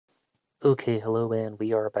Okay, hello, and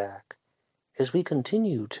we are back. As we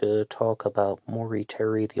continue to talk about Maury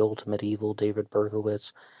Terry, the ultimate evil, David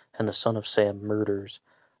Berkowitz, and the Son of Sam murders,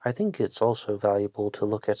 I think it's also valuable to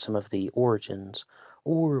look at some of the origins,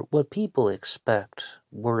 or what people expect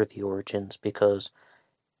were the origins, because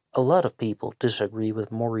a lot of people disagree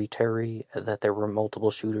with Maury Terry that there were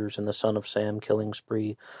multiple shooters in the Son of Sam killing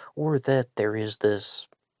spree, or that there is this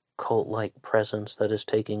cult-like presence that is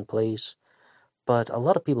taking place. But a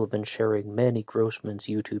lot of people have been sharing Manny Grossman's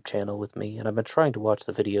YouTube channel with me, and I've been trying to watch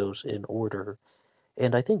the videos in order.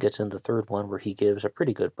 And I think it's in the third one where he gives a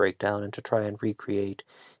pretty good breakdown, and to try and recreate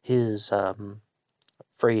his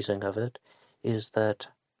phrasing of it, is that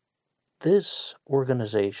this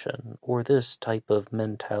organization or this type of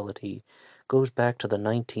mentality goes back to the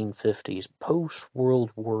 1950s,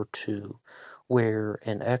 post-World War II, where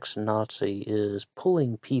an ex-Nazi is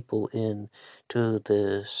pulling people in to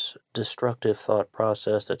this destructive thought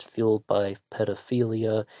process that's fueled by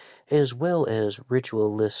pedophilia as well as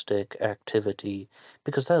ritualistic activity,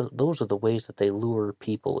 because those are the ways that they lure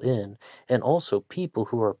people in, and also people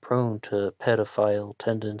who are prone to pedophile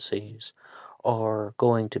tendencies are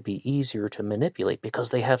going to be easier to manipulate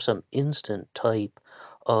because they have some instant type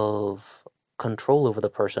of control over the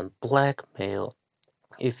person. Blackmail.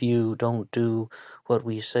 If you don't do what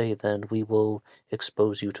we say, then we will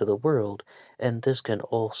expose you to the world. And this can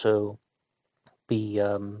also be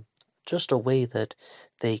just a way that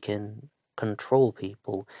they can control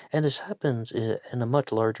people. And this happens in a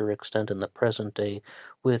much larger extent in the present day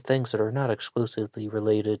with things that are not exclusively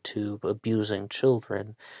related to abusing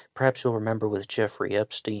children. Perhaps you'll remember with Jeffrey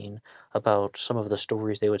Epstein about some of the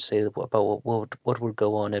stories they would say about what would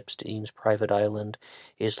go on Epstein's private island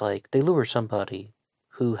is like they lure somebody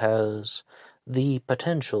who has the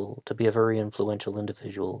potential to be a very influential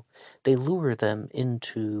individual. They lure them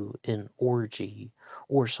into an orgy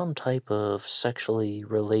or some type of sexually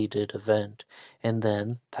related event, and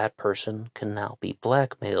then that person can now be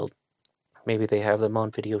blackmailed. Maybe they have them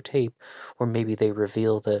on videotape, or maybe they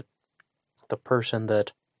reveal that the person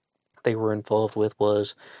that they were involved with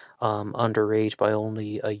was underage by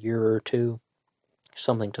only a year or two,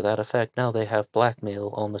 something to that effect. Now they have blackmail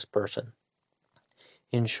on this person.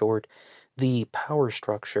 In short, the power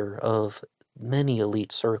structure of many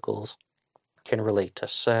elite circles can relate to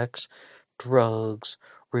sex, drugs,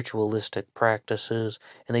 ritualistic practices,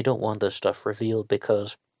 and they don't want this stuff revealed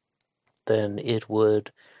because then it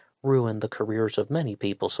would ruin the careers of many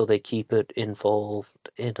people, so they keep it involved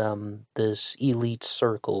in this elite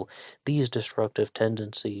circle. These destructive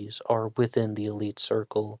tendencies are within the elite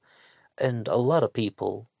circle, and a lot of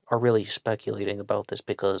people are really speculating about this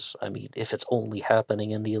because, I mean, if it's only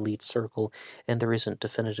happening in the elite circle and there isn't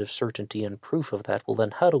definitive certainty and proof of that, well,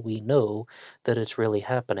 then how do we know that it's really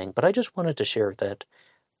happening? But I just wanted to share that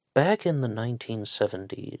back in the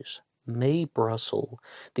 1970s, Mae Brussell,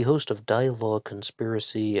 the host of Dialogue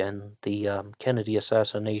Conspiracy and the Kennedy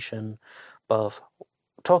assassination buff,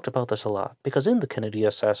 talked about this a lot. Because in the Kennedy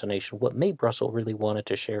assassination, what Mae Brussell really wanted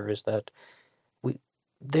to share is that we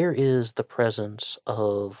there is the presence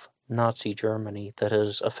of Nazi Germany that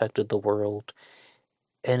has affected the world,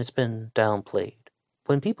 and it's been downplayed.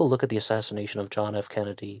 When people look at the assassination of John F.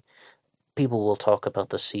 Kennedy, people will talk about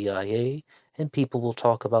the CIA and people will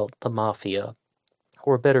talk about the mafia,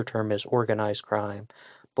 or a better term is organized crime.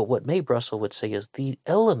 But what Mae Brussell would say is the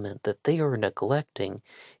element that they are neglecting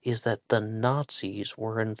is that the Nazis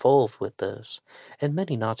were involved with this. And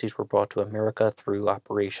many Nazis were brought to America through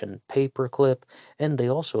Operation Paperclip, and they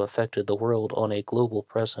also affected the world on a global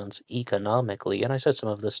presence economically. And I said some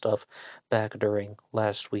of this stuff back during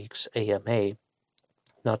last week's AMA,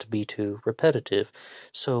 not to be too repetitive.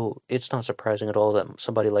 So it's not surprising at all that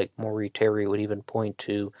somebody like Maury Terry would even point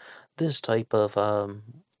to this type of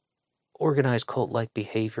organized cult-like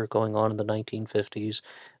behavior going on in the 1950s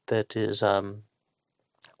that is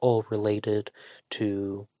all related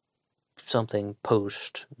to something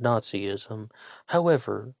post-Nazism.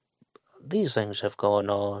 However, these things have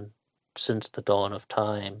gone on since the dawn of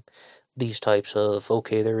time. These types of,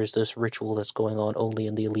 okay, there is this ritual that's going on only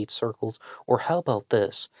in the elite circles, or how about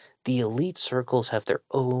this? The elite circles have their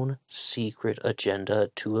own secret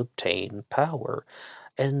agenda to obtain power.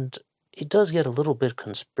 And it does get a little bit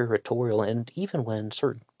conspiratorial, and even when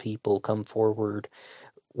certain people come forward,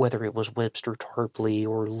 whether it was Webster Tarpley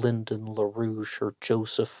or Lyndon LaRouche or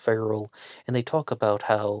Joseph Farrell, and they talk about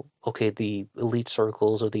how, okay, the elite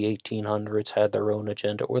circles of the 1800s had their own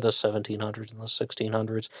agenda, or the 1700s and the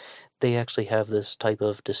 1600s. They actually have this type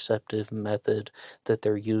of deceptive method that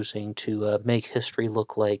they're using to make history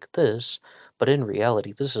look like this. But in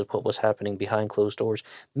reality, this is what was happening behind closed doors.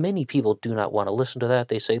 Many people do not want to listen to that.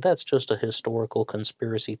 They say that's just a historical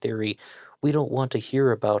conspiracy theory. We don't want to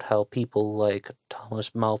hear about how people like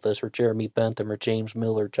Thomas Malthus or Jeremy Bentham or James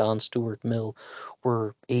Mill or John Stuart Mill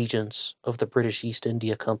were agents of the British East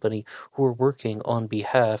India Company who were working on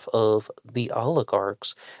behalf of the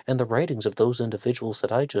oligarchs. And the writings of those individuals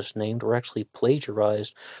that I just named were actually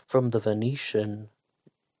plagiarized from the Venetian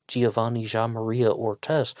Giovanni Gianmaria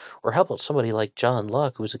Ortes, or how about somebody like John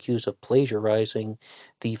Locke, who was accused of plagiarizing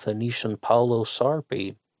the Venetian Paolo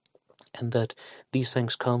Sarpi, and that these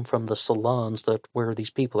things come from the salons that where these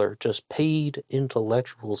people are just paid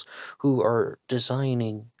intellectuals who are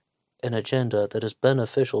designing an agenda that is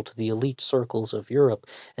beneficial to the elite circles of Europe,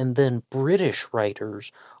 and then British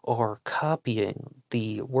writers are copying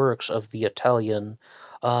the works of the Italian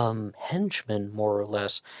henchmen, more or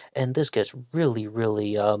less, and this gets really,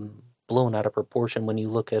 really blown out of proportion when you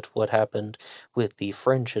look at what happened with the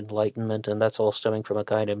French Enlightenment, and that's all stemming from a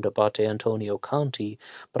guy named Abate Antonio Conti,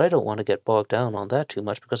 but I don't want to get bogged down on that too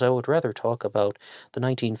much because I would rather talk about the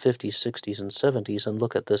 1950s, 60s, and 70s and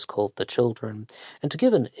look at this called The Children. And to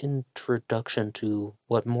give an introduction to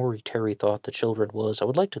what Maury Terry thought The Children was, I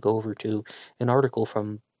would like to go over to an article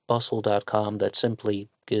from Bustle.com that simply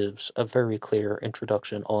gives a very clear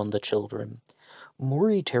introduction on The Children.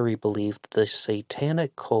 Maury Terry believed the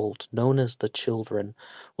satanic cult known as the Children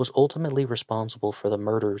was ultimately responsible for the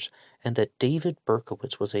murders, and that David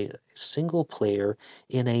Berkowitz was a single player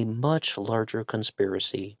in a much larger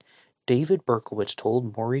conspiracy. David Berkowitz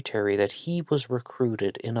told Maury Terry that he was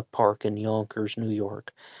recruited in a park in Yonkers, New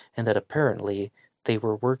York, and that apparently they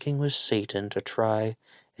were working with Satan to try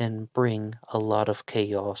and bring a lot of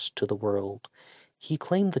chaos to the world. He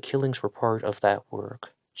claimed the killings were part of that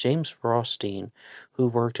work. James Rothstein, who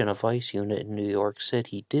worked in a vice unit in New York, said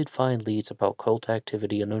he did find leads about cult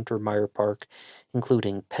activity in Untermeyer Park,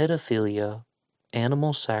 including pedophilia,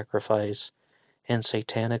 animal sacrifice, and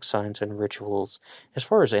satanic signs and rituals. As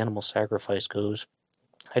far as animal sacrifice goes,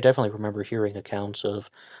 I definitely remember hearing accounts of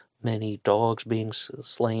many dogs being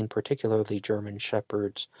slain, particularly German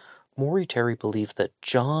shepherds. Maury Terry believed that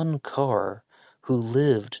John Carr, who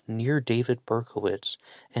lived near David Berkowitz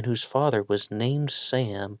and whose father was named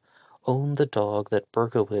Sam, owned the dog that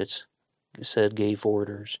Berkowitz said gave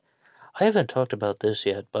orders. I haven't talked about this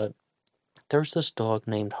yet, but there's this dog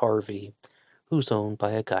named Harvey who's owned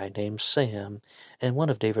by a guy named Sam. And one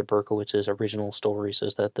of David Berkowitz's original stories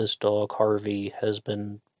is that this dog, Harvey, has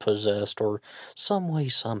been possessed, or some way,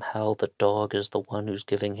 somehow, the dog is the one who's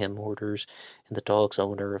giving him orders. And the dog's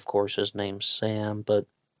owner, of course, is named Sam. But,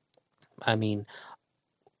 I mean,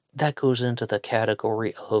 that goes into the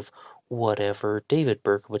category of whatever. David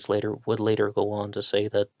Berkowitz would later go on to say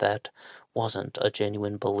that that wasn't a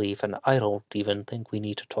genuine belief, and I don't even think we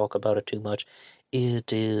need to talk about it too much.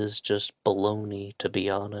 It is just baloney, to be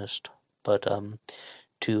honest. But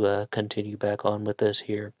to continue back on with this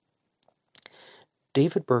here,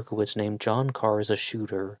 David Berkowitz named John Carr as a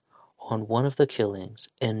shooter on one of the killings,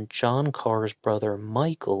 and John Carr's brother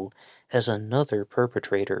Michael as another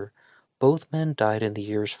perpetrator. Both men died in the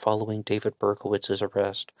years following David Berkowitz's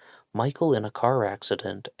arrest, Michael in a car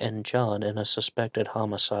accident and John in a suspected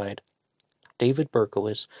homicide. David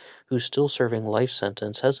Berkowitz, who's still serving life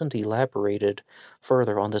sentence, hasn't elaborated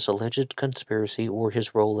further on this alleged conspiracy or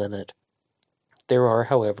his role in it. There are,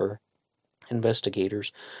 however,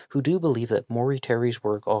 investigators who do believe that Maury Terry's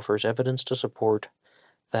work offers evidence to support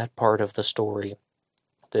that part of the story,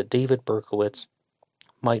 that David Berkowitz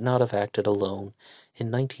might not have acted alone.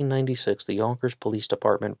 In 1996, the Yonkers Police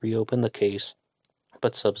Department reopened the case,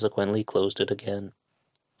 but subsequently closed it again.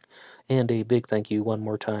 And a big thank you one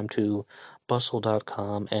more time to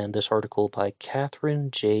Bustle.com and this article by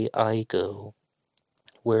Catherine J. Igo,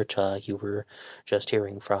 which you were just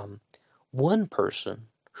hearing from. One person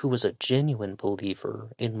who was a genuine believer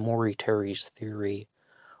in Maury Terry's theory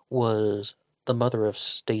was the mother of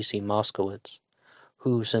Stacy Moskowitz,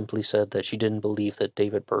 who simply said that she didn't believe that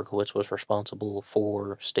David Berkowitz was responsible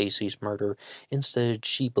for Stacy's murder. Instead,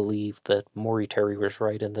 she believed that Maury Terry was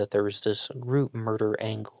right and that there was this group murder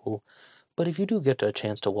angle. But if you do get a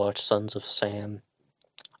chance to watch Sons of Sam,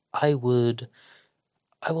 I would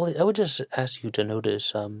just ask you to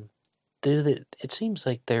notice it seems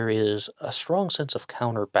like there is a strong sense of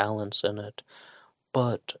counterbalance in it,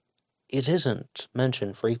 but it isn't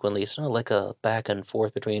mentioned frequently. It's not like a back and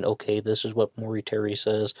forth between, okay, this is what Maury Terry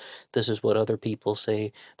says, this is what other people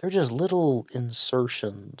say. They're just little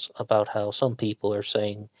insertions about how some people are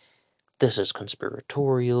saying, this is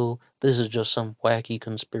conspiratorial, this is just some wacky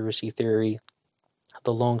conspiracy theory.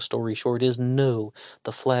 The long story short is no.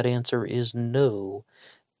 The flat answer is no.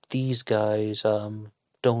 these guys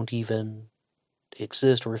don't even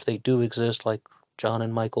exist, or if they do exist, like John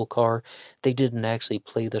and Michael Carr, they didn't actually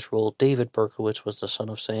play this role. David Berkowitz was the son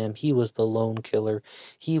of Sam. He was the lone killer.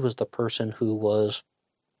 He was the person who was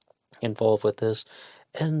involved with this.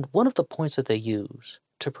 And one of the points that they use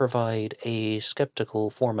to provide a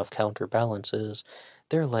skeptical form of counterbalance is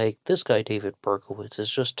they're like, this guy David Berkowitz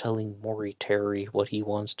is just telling Maury Terry what he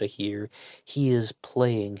wants to hear. He is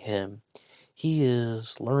playing him. He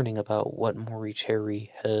is learning about what Maury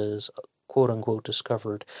Terry has quote unquote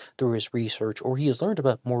discovered through his research, or he has learned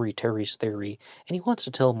about Maury Terry's theory, and he wants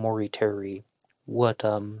to tell Maury Terry what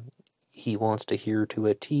he wants to hear to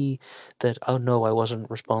a T, that, oh no, I wasn't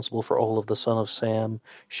responsible for all of the Son of Sam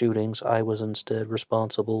shootings. I was instead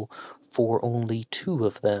responsible for only two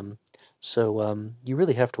of them. So you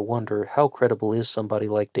really have to wonder, how credible is somebody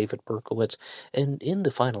like David Berkowitz? And in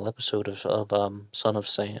the final episode of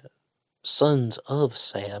Sons of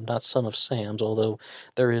Sam, not Son of Sam's, although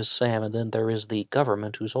there is Sam, and then there is the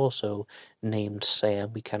government who's also named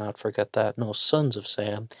Sam. We cannot forget that. No, Sons of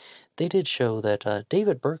Sam. They did show that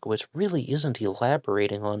David Berkowitz really isn't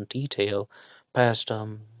elaborating on detail past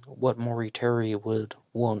what Maury Terry would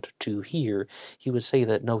want to hear. He would say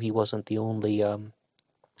that no, he wasn't the only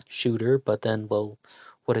shooter, but then, well,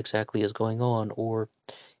 what exactly is going on? Or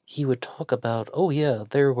he would talk about, oh yeah,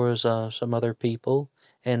 there was some other people,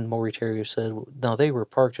 and Maury Terry said, no, they were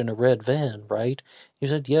parked in a red van, right? He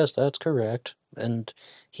said, yes, that's correct. And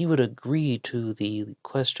he would agree to the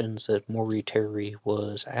questions that Maury Terry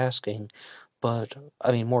was asking. But,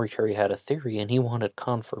 I mean, Maury Terry had a theory, and he wanted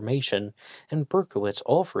confirmation, and Berkowitz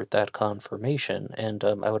offered that confirmation. And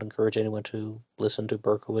I would encourage anyone to listen to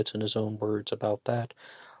Berkowitz in his own words about that.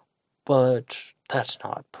 But that's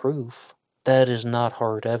not proof. That is not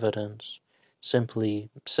hard evidence.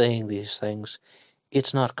 Simply saying these things,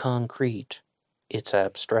 it's not concrete, it's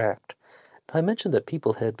abstract. I mentioned that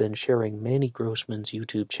people had been sharing Manny Grossman's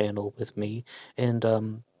YouTube channel with me, and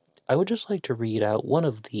I would just like to read out one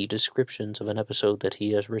of the descriptions of an episode that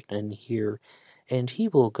he has written in here, and he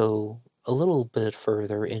will go a little bit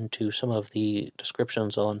further into some of the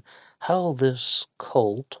descriptions on how this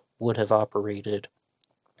cult would have operated.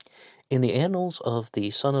 In the annals of the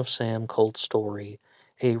Son of Sam cult story,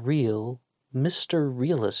 a real Mr.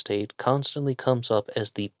 Real Estate constantly comes up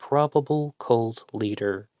as the probable cult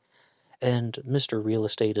leader. And Mr. Real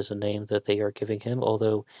Estate is a name that they are giving him,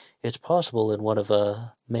 although it's possible in one of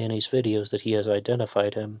Manny's videos that he has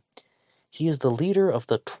identified him. He is the leader of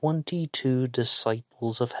the 22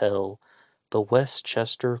 Disciples of Hell, the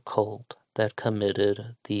Westchester cult that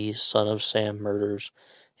committed the Son of Sam murders,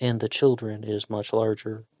 and the children is much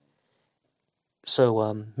larger. So,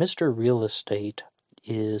 Mr. Real Estate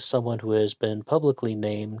is someone who has been publicly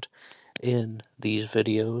named in these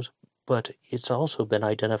videos, but it's also been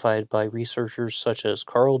identified by researchers such as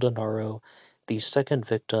Carl Denaro, the second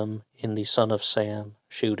victim in the Son of Sam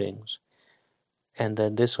shootings. And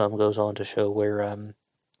then this one goes on to show where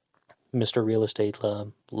Mr. Real Estate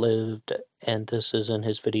lived, and this is in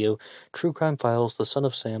his video, True Crime Files, The Son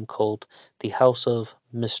of Sam Cult, The House of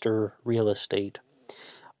Mr. Real Estate.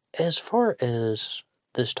 As far as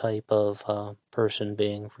this type of person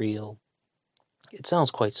being real, it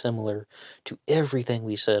sounds quite similar to everything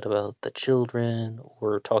we said about the children,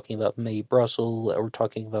 or talking about Mae Brussel, or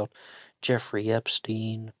talking about Jeffrey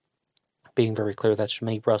Epstein. Being very clear, that's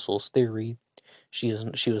Mae Brussel's theory. She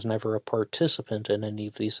was never a participant in any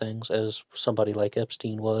of these things, as somebody like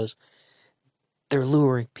Epstein was. They're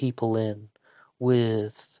luring people in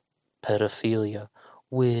with pedophilia,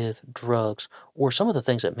 with drugs, or some of the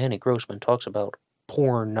things that Manny Grossman talks about,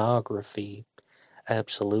 pornography.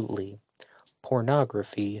 Absolutely.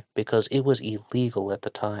 Pornography, because it was illegal at the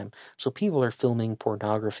time. So people are filming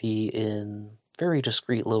pornography in very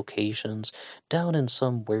discreet locations, down in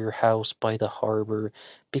some warehouse by the harbor,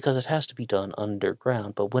 because it has to be done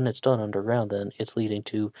underground. But when it's done underground, then it's leading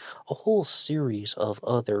to a whole series of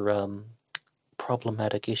other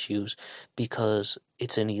problematic issues, because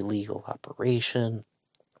it's an illegal operation,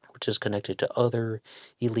 which is connected to other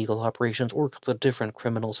illegal operations, or the different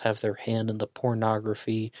criminals have their hand in the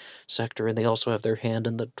pornography sector, and they also have their hand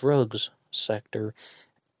in the drugs sector.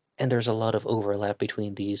 And there's a lot of overlap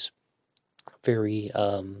between these very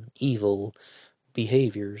evil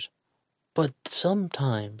behaviors. But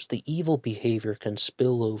sometimes the evil behavior can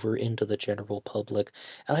spill over into the general public,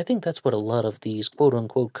 and I think that's what a lot of these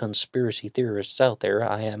quote-unquote conspiracy theorists out there,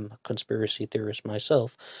 I am a conspiracy theorist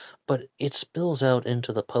myself, but it spills out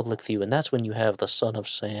into the public view, and that's when you have the Son of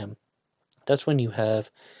Sam. That's when you have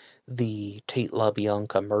the Tate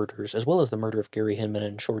LaBianca murders, as well as the murder of Gary Hinman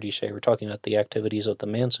and Shorty Shea. We're talking about the activities of the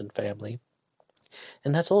Manson family.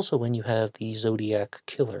 And that's also when you have the Zodiac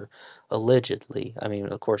Killer, allegedly. I mean,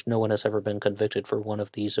 of course, no one has ever been convicted for one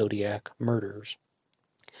of these Zodiac murders.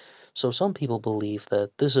 So some people believe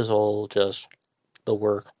that this is all just the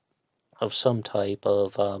work of some type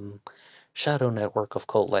of shadow network of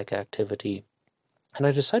cult-like activity. And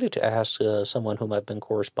I decided to ask someone whom I've been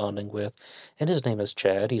corresponding with, and his name is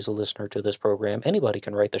Chad. He's a listener to this program. Anybody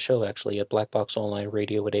can write the show, actually, at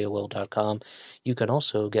blackboxonlineradio@AOL.com. You can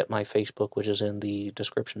also get my Facebook, which is in the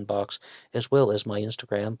description box, as well as my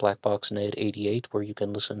Instagram, BlackboxNed88, where you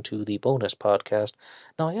can listen to the bonus podcast.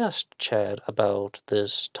 Now, I asked Chad about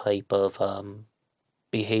this type of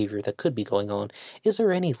behavior that could be going on. Is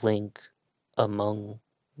there any link among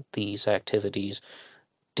these activities?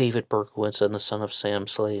 David Berkowitz and the son of Sam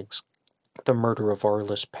Slags, the murder of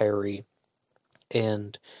Arliss Perry,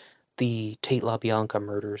 and the Tate LaBianca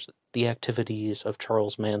murders, the activities of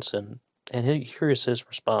Charles Manson. And here is his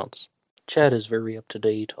response. Chad is very up to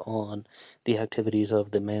date on the activities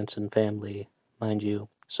of the Manson family, mind you.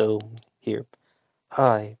 So, here.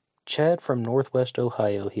 Hi, Chad from Northwest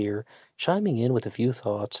Ohio here, chiming in with a few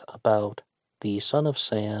thoughts about the son of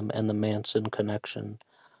Sam and the Manson connection.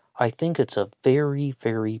 I think it's a very,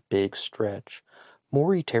 very big stretch.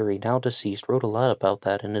 Maury Terry, now deceased, wrote a lot about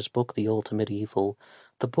that in his book The Ultimate Evil.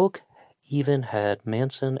 The book even had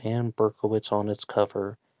Manson and Berkowitz on its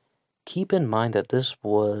cover. Keep in mind that this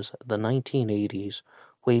was the 1980s,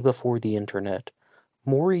 way before the internet.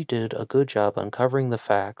 Maury did a good job uncovering the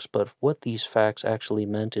facts, but what these facts actually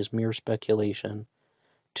meant is mere speculation.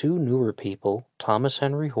 Two newer people, Thomas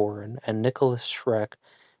Henry Horan and Nicholas Schreck,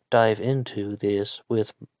 dive into this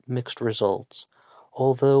with mixed results,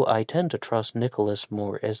 although I tend to trust Nicholas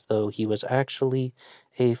more as though he was actually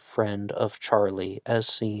a friend of Charlie, as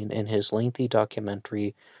seen in his lengthy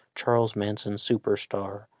documentary, Charles Manson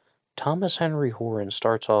Superstar. Thomas Henry Horan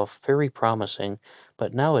starts off very promising,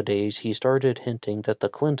 but nowadays he started hinting that the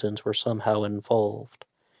Clintons were somehow involved.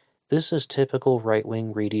 This is typical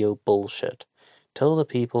right-wing radio bullshit. Tell the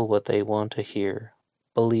people what they want to hear.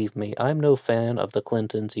 Believe me, I'm no fan of the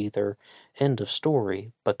Clintons either. End of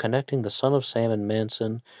story. But connecting the son of Sam and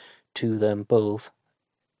Manson to them both,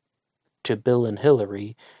 to Bill and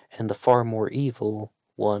Hillary, and the far more evil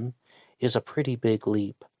one, is a pretty big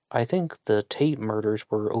leap. I think the Tate murders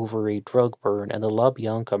were over a drug burn, and the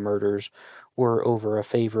LaBianca murders were over a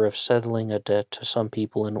favor of settling a debt to some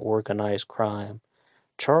people in organized crime.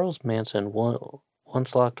 Charles Manson,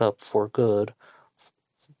 once locked up for good,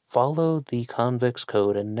 followed the convict's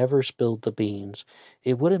code and never spilled the beans.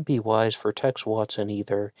 It wouldn't be wise for Tex Watson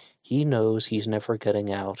either. He knows he's never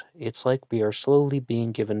getting out. It's like we are slowly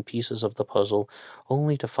being given pieces of the puzzle,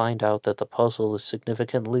 only to find out that the puzzle is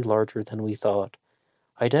significantly larger than we thought.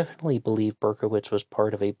 I definitely believe Berkowitz was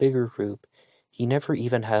part of a bigger group. He never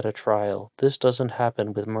even had a trial. This doesn't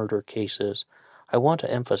happen with murder cases. I want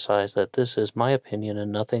to emphasize that this is my opinion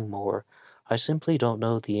and nothing more. I simply don't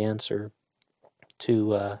know the answer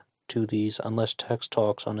to these unless Tex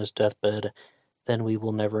talks on his deathbed. Then we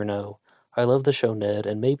will never know. I love the show, Ned,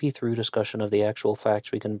 and maybe through discussion of the actual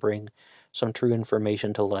facts we can bring some true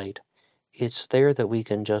information to light. It's there that we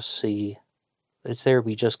can just see. It's there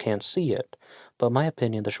we just can't see it. But my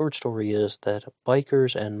opinion, the short story is that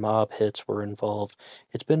bikers and mob hits were involved.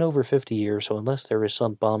 It's been over 50 years, so unless there is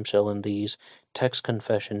some bombshell in these Tex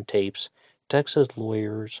confession tapes, Texas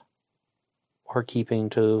lawyers are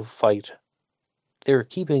keeping to fight. They're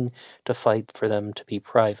keeping to fight for them to be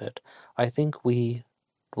private. I think we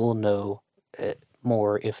will know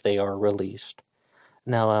more if they are released.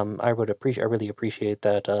 Now, I really appreciate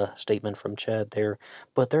that statement from Chad there,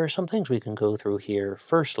 but there are some things we can go through here.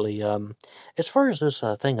 Firstly, as far as this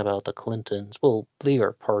thing about the Clintons, well, they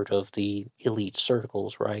are part of the elite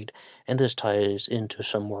circles, right? And this ties into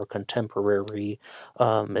some more contemporary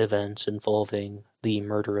events involving the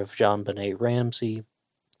murder of JonBenet Ramsey.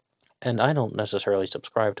 And I don't necessarily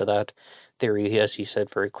subscribe to that theory. As he said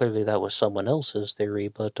very clearly, that was someone else's theory,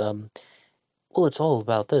 but well, it's all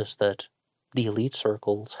about this, that the elite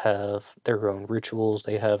circles have their own rituals,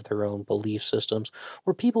 they have their own belief systems,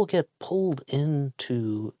 where people get pulled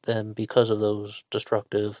into them because of those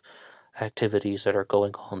destructive activities that are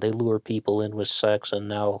going on. They lure people in with sex, and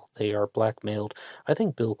now they are blackmailed. I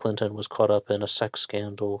think Bill Clinton was caught up in a sex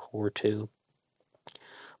scandal or two.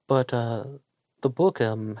 But the book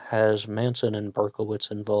has Manson and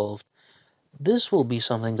Berkowitz involved. This will be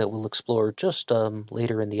something that we'll explore just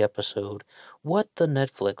later in the episode. What the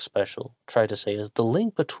Netflix special tried to say is the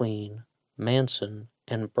link between Manson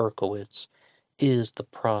and Berkowitz is the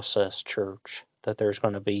Process Church, that there's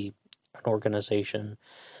going to be an organization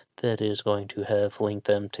that is going to have linked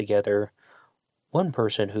them together. One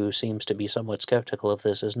person who seems to be somewhat skeptical of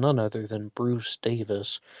this is none other than Bruce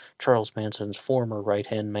Davis, Charles Manson's former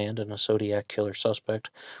right-hand man and a Zodiac killer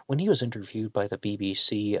suspect. When he was interviewed by the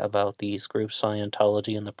BBC about these groups,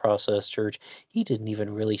 Scientology and the Process Church, he didn't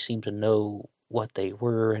even really seem to know what they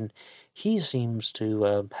were, and he seems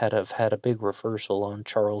to have had a big reversal on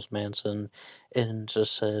Charles Manson and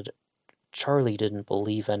just said Charlie didn't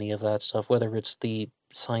believe any of that stuff, whether it's the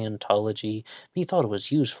Scientology. He thought it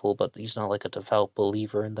was useful, but he's not like a devout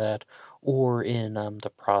believer in that, or in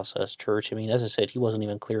the Process Church. I mean, as I said, he wasn't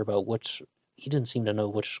even clear about which. He didn't seem to know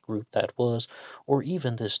which group that was, or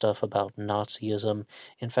even this stuff about Nazism.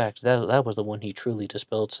 In fact, that was the one he truly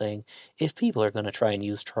dispelled, saying, if people are going to try and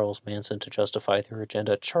use Charles Manson to justify their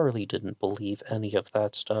agenda, Charlie didn't believe any of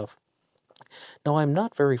that stuff. Now, I'm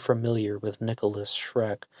not very familiar with Nicholas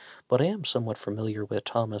Schreck, but I am somewhat familiar with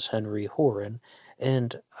Thomas Henry Horan,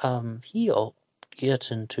 and he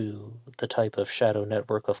gets into the type of shadow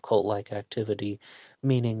network of cult-like activity,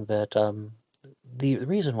 meaning that the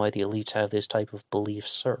reason why the elites have this type of belief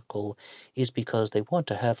circle is because they want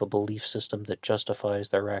to have a belief system that justifies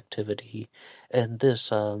their activity, and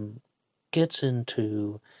this gets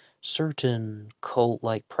into certain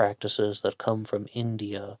cult-like practices that come from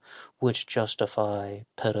India, which justify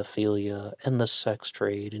pedophilia and the sex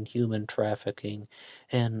trade and human trafficking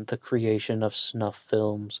and the creation of snuff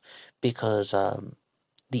films, because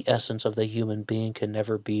the essence of the human being can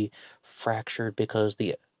never be fractured, because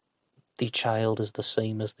the child is the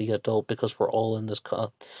same as the adult, because we're all in this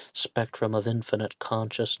spectrum of infinite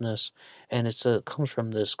consciousness, and it comes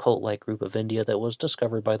from this cult-like group of India that was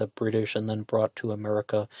discovered by the British and then brought to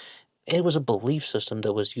America. It was a belief system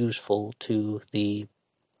that was useful to the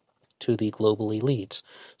global elites,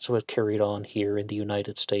 so it carried on here in the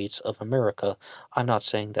United States of America. I'm not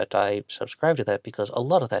saying that I subscribe to that, because a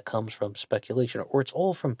lot of that comes from speculation, or it's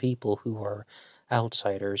all from people who are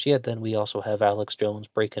outsiders. Yet then we also have Alex Jones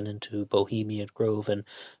breaking into Bohemian Grove and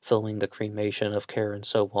filming the cremation of Care and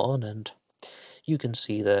so on, and you can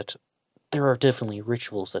see that there are definitely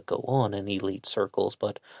rituals that go on in elite circles,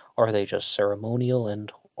 but are they just ceremonial,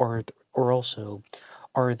 and or also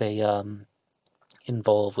are they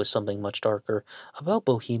involved with something much darker? About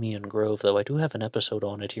Bohemian Grove, though, I do have an episode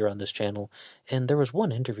on it here on this channel, and there was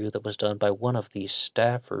one interview that was done by one of the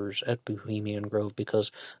staffers at Bohemian Grove,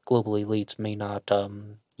 because global elites may not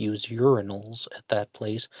use urinals at that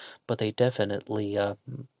place, but they definitely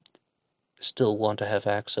still want to have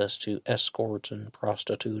access to escorts and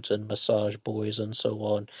prostitutes and massage boys and so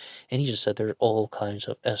on. And he just said there's all kinds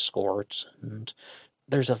of escorts, and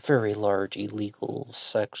there's a very large illegal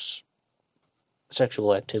sexual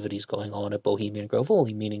activities going on at Bohemian Grove,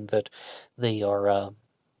 only meaning that they are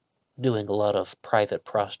doing a lot of private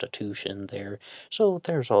prostitution there. So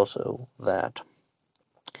there's also that.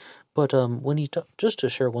 But when just to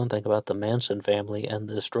share one thing about the Manson family and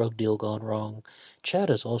this drug deal gone wrong, Chad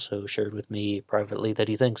has also shared with me privately that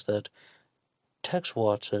he thinks that Tex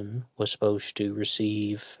Watson was supposed to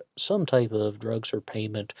receive some type of drugs or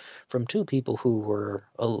payment from two people who were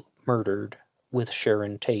murdered with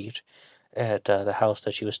Sharon Tate at the house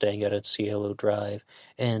that she was staying at Cielo Drive,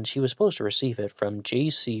 and she was supposed to receive it from Jay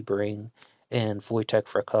Sebring and Wojtek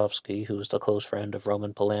Frykowski, who was the close friend of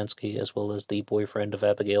Roman Polanski, as well as the boyfriend of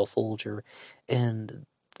Abigail Folger, and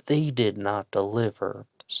they did not deliver,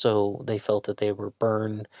 so they felt that they were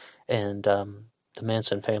burned, and the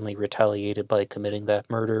Manson family retaliated by committing that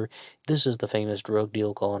murder. This is the famous drug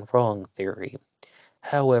deal gone wrong theory.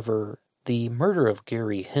 However, the murder of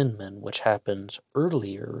Gary Hinman, which happens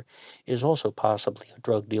earlier, is also possibly a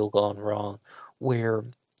drug deal gone wrong, where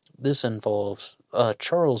this involves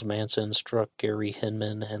Charles Manson struck Gary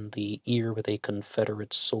Hinman in the ear with a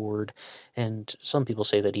Confederate sword, and some people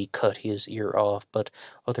say that he cut his ear off, but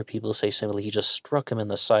other people say simply he just struck him in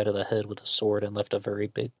the side of the head with a sword and left a very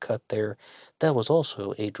big cut there. That was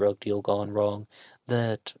also a drug deal gone wrong,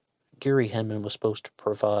 that Gary Hinman was supposed to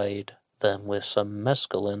provide them with some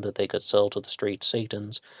mescaline that they could sell to the straight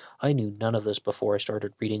Satans. I knew none of this before I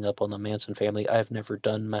started reading up on the Manson family. I've never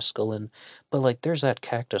done mescaline, but like there's that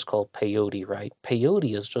cactus called peyote, right?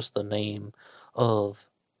 Peyote is just the name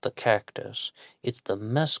of the cactus. It's the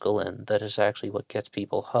mescaline that is actually what gets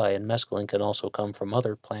people high, and mescaline can also come from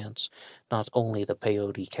other plants, not only the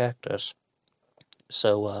peyote cactus.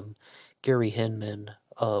 So, Gary Hinman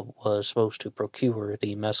was supposed to procure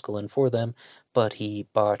the mescaline for them, but he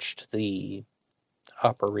botched the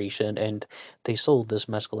operation, and they sold this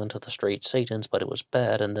mescaline to the straight Satans, but it was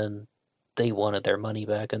bad, and then they wanted their money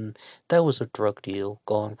back, and that was a drug deal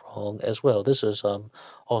gone wrong as well. This is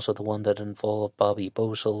also the one that involved Bobby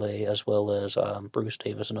Beausoleil as well as Bruce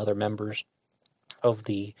Davis and other members of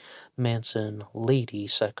the Manson lady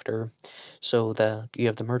sector. So that you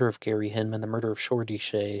have the murder of Gary Hinman, the murder of Shorty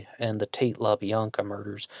Shea, and the Tate LaBianca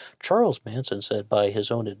murders. Charles Manson said by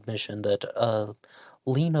his own admission that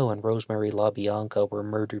Lino and Rosemary LaBianca were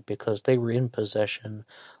murdered because they were in possession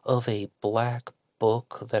of a black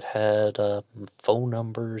book that had phone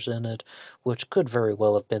numbers in it, which could very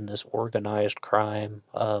well have been this organized crime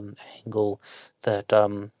angle that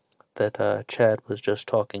Chad was just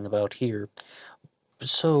talking about here.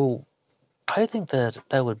 So I think that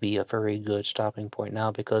that would be a very good stopping point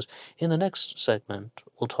now, because in the next segment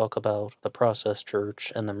we'll talk about the Process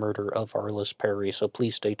Church and the murder of Arliss Perry. So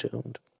please stay tuned.